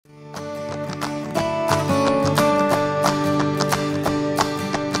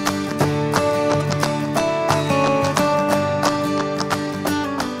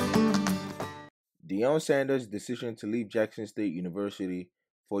Deion Sanders' decision to leave Jackson State University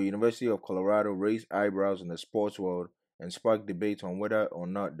for University of Colorado raised eyebrows in the sports world and sparked debates on whether or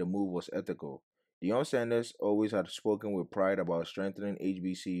not the move was ethical. Deion Sanders always had spoken with pride about strengthening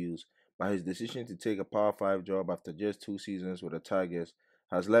HBCUs, but his decision to take a Power 5 job after just 2 seasons with the Tigers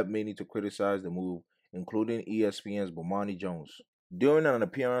has led many to criticize the move, including ESPN's Bomani Jones. During an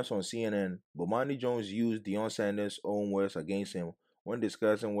appearance on CNN, Bomani Jones used Deion Sanders' own words against him when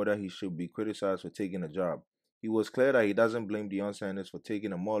discussing whether he should be criticized for taking a job. He was clear that he doesn't blame Deion Sanders for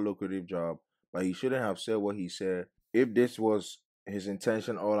taking a more lucrative job, but he shouldn't have said what he said if this was his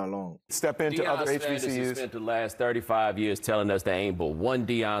intention all along. Step into Deion other Sanders HBCUs. has spent the last 35 years telling us there ain't but one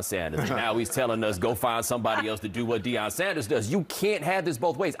Deion Sanders. And now he's telling us go find somebody else to do what Deion Sanders does. You can't have this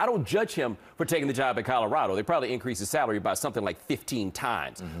both ways. I don't judge him for taking the job at Colorado. They probably increased his salary by something like 15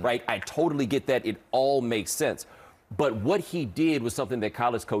 times, right? I totally get that. It all makes sense. But what he did was something that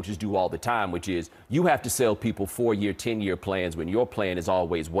college coaches do all the time, which is you have to sell people 4-year, 10-year plans when your plan is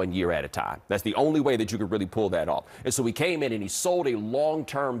always 1 year at a time. That's the only way that you could really pull that off. And so he came in and he sold a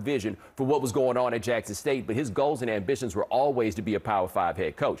long-term vision for what was going on at Jackson State, but his goals and ambitions were always to be a Power 5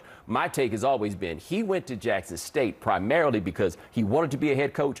 head coach. My take has always been he went to Jackson State primarily because he wanted to be a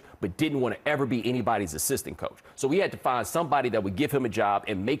head coach, but didn't want to ever be anybody's assistant coach. So he had to find somebody that would give him a job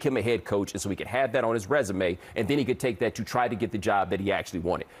and make him a head coach, and so he could have that on his resume, and then he could take that to try to get the job that he actually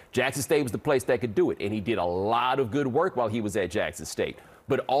wanted. Jackson State was the place that could do it, and he did a lot of good work while he was at Jackson State.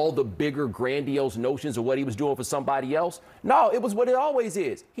 But all the bigger, grandiose notions of what he was doing for somebody else, no, it was what it always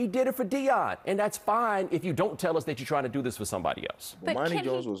is. He did it for Deion, and that's fine if you don't tell us that you're trying to do this for somebody else. Bomani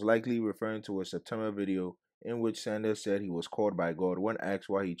Jones was likely referring to a September video in which Sanders said he was called by God when asked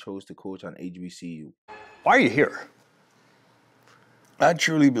why he chose to coach an HBCU. Why are you here? I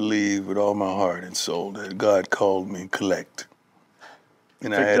truly believe with all my heart and soul that God called me collect.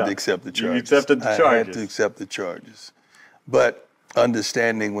 And I had to accept the charges. You accepted the charges. I had to accept the charges. But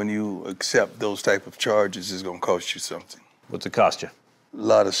understanding when you accept those type of charges is going to cost you something. What's it cost you? A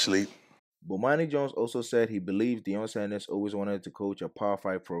lot of sleep. Bomani Jones also said he believes Deion Sanders always wanted to coach a Power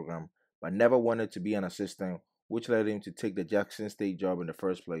 5 program, but never wanted to be an assistant, which led him to take the Jackson State job in the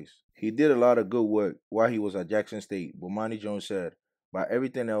first place. He did a lot of good work while he was at Jackson State, Bomani Jones said, but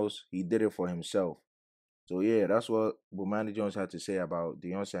everything else, he did it for himself. So yeah, that's what Bomani Jones had to say about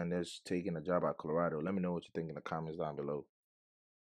Deion Sanders taking a job at Colorado. Let me know what you think in the comments down below.